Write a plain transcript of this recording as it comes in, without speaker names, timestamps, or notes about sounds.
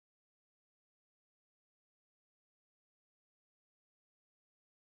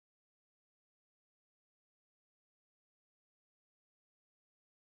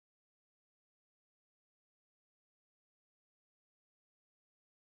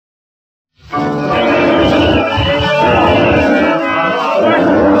Right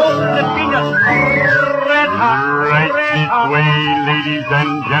this way, ladies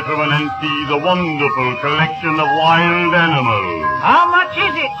and gentlemen, and see the wonderful collection of wild animals. How much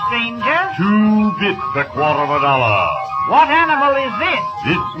is it, stranger? 2 bits, $0.25. What animal is this?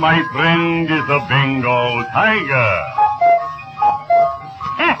 This, my friend, is a Bengal tiger.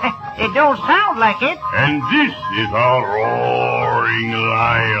 It don't sound like it. And this is a roaring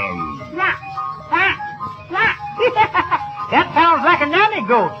lion. That sounds like a nanny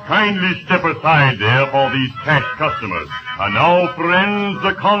goat. Kindly step aside there for these cash customers. And now, friends,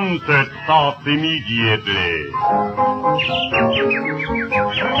 the concert starts immediately. Of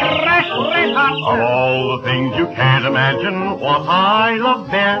all the things you can't imagine, what I love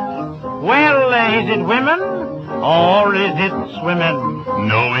best. Well, is it women or is it swimming?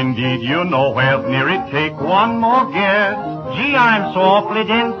 No, indeed, you know where's near it. Take one more guess. Gee, I'm so awfully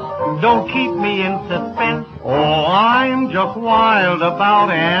dense. Don't keep me in suspense. Oh, I'm just wild about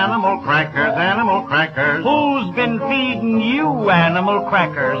animal crackers, animal crackers. Who's been feeding you animal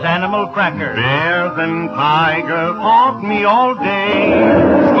crackers, animal crackers? Bears and tigers haunt me all day.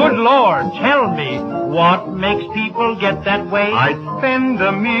 Good Lord, tell me, what makes people get that way? I'd spend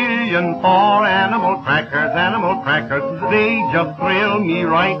 $1 million for animal crackers, animal crackers. They just thrill me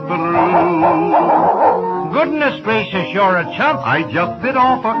right through. Goodness gracious, you're a chump. I just bit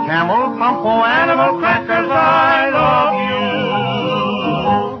off a camel hump. Oh, animal crackers, I love you.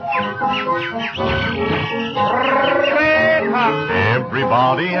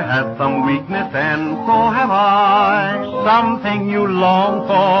 Everybody has some weakness, and so have I. Something you long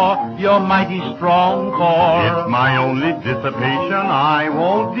for, you're mighty strong for. It's my only dissipation, I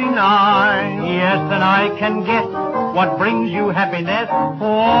won't deny. Yes, and I can guess what brings you happiness.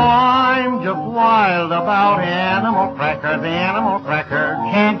 Oh, I'm just wild about animal crackers, animal crackers.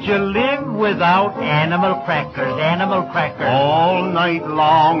 Can't you live without animal crackers, animal crackers? All night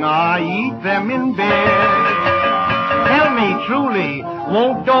long I eat them in bed. Tell me truly,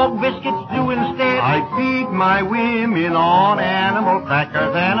 won't dog biscuits do instead? I feed my women on animal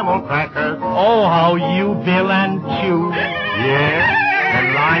crackers, animal crackers. Oh, how you bill and chew. Yes,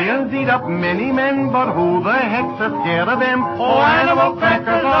 and lions eat up many men, but who the heck's so scared of them? Oh, animal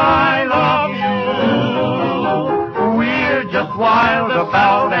crackers, I love you. We're just wild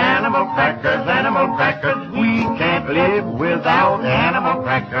about animal crackers, animal crackers. We can't live without animal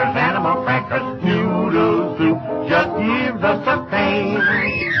crackers, animal crackers. Noodle soup just gives us a pain,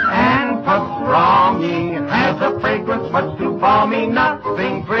 and pastrami has a fragrance much too balmy.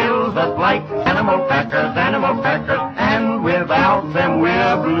 Nothing thrills us like animal crackers, and without them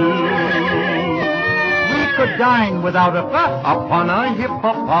we're blue. We could dine without a fuss upon a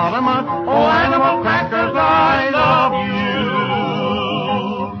hippopotamus. Oh, animal crackers, I love you.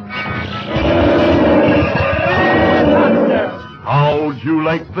 How'd you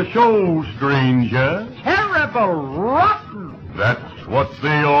like the show, stranger? Terrible, rotten. That's what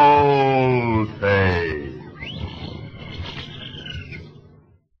they all say.